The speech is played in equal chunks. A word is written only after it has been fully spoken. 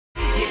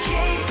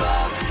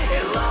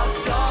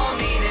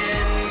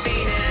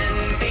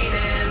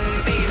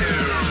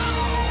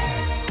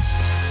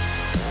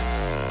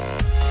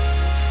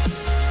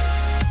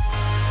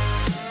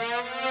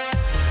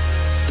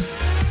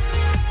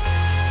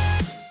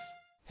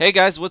Hey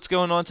guys, what's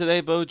going on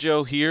today?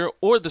 Bojo here,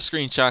 or the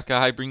Screenshot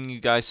Guy, bringing you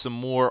guys some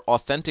more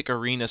authentic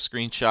arena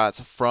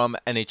screenshots from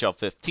NHL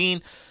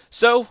 15.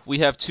 So, we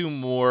have two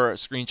more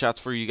screenshots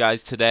for you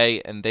guys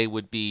today, and they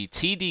would be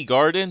TD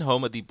Garden,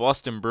 home of the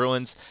Boston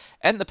Bruins,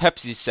 and the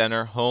Pepsi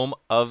Center, home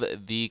of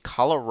the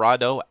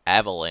Colorado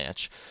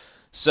Avalanche.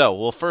 So,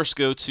 we'll first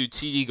go to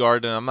TD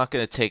Garden. I'm not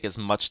going to take as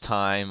much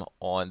time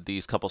on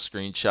these couple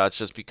screenshots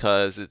just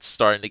because it's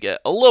starting to get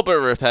a little bit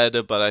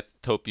repetitive, but I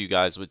hope you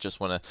guys would just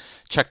want to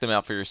check them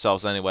out for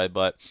yourselves anyway.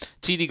 But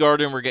TD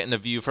Garden, we're getting a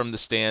view from the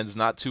stands,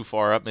 not too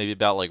far up, maybe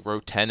about like row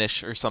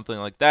 10-ish or something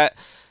like that.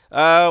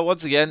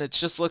 Once again, it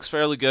just looks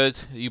fairly good.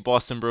 You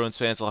Boston Bruins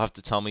fans will have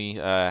to tell me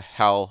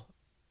how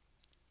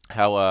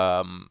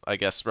I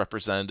guess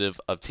representative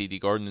of TD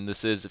Garden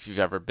this is if you've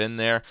ever been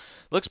there.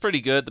 Looks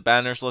pretty good. The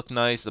banners look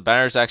nice. The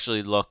banners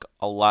actually look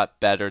a lot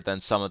better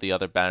than some of the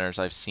other banners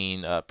I've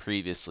seen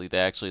previously. They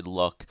actually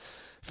look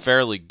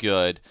fairly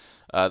good.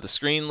 The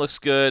screen looks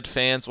good.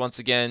 Fans, once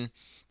again,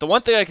 the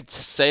one thing I could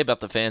say about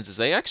the fans is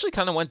they actually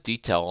kind of went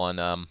detail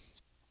on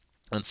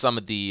some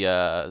of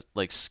the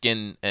like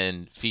skin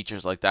and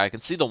features like that. I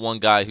can see the one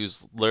guy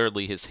who's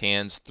literally his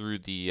hands through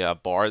the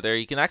bar there.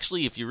 You can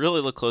actually, if you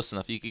really look close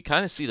enough, you can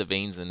kind of see the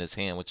veins in his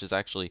hand, which is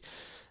actually,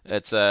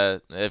 it's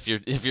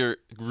if you're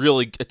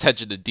really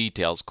attention to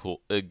details, cool,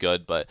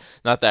 good, but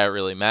not that it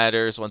really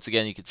matters. Once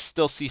again, you can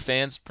still see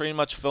fans pretty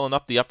much filling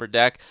up the upper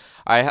deck.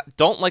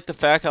 Don't like the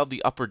fact how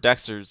the upper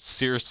decks are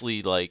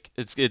seriously like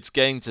it's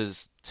getting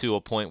to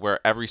a point where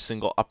every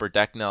single upper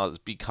deck now is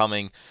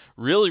becoming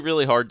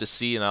really hard to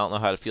see, and I don't know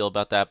how to feel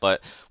about that. But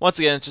once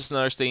again, it's just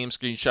another stadium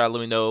screenshot. Let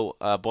me know,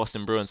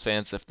 Boston Bruins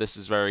fans, if this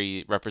is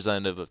very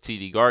representative of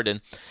TD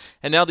Garden.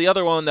 And now the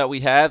other one that we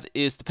have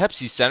is the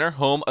Pepsi Center,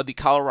 home of the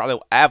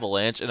Colorado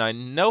Avalanche, and I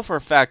know for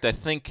a fact, I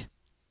think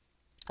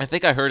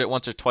I heard it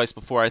once or twice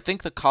before. I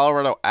think the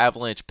Colorado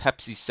Avalanche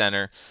Pepsi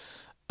Center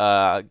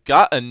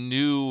got a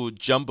new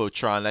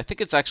jumbotron. I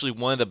think it's actually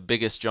one of the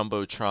biggest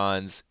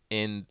jumbotrons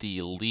in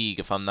the league,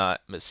 if I'm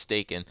not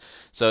mistaken.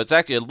 So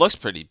it looks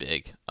pretty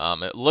big.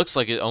 It looks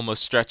like it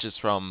almost stretches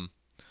from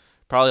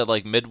probably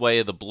like midway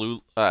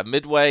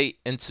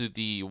into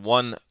the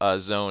one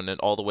zone and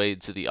all the way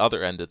to the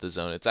other end of the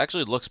zone. It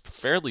actually looks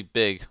fairly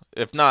big.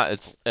 If not,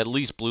 it's at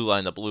least blue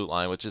line to blue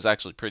line, which is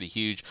actually pretty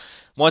huge.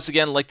 Once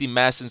again, like the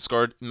Madison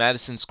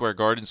Square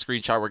Garden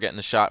screenshot, we're getting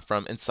the shot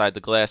from inside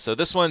the glass. So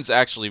this one's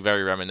actually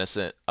very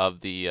reminiscent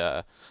of the,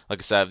 like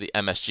I said, of the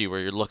MSG, where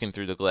you're looking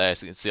through the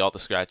glass. You can see all the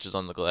scratches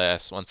on the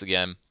glass. Once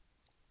again,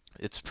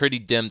 it's pretty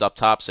dimmed up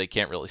top, so you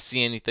can't really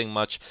see anything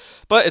much,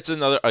 but it's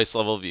another ice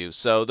level view.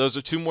 So those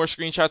are two more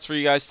screenshots for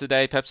you guys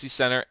today, Pepsi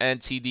Center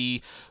and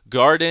TD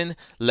Garden.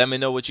 Let me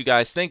know what you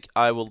guys think.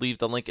 I will leave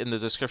the link in the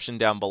description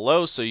down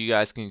below so you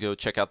guys can go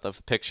check out the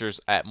pictures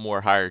at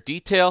more higher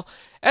detail.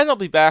 And I'll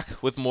be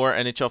back with more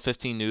NHL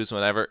 15 news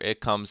whenever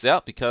it comes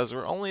out, because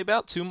we're only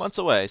about 2 months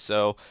away.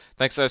 So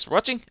thanks guys for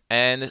watching,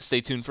 and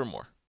stay tuned for more.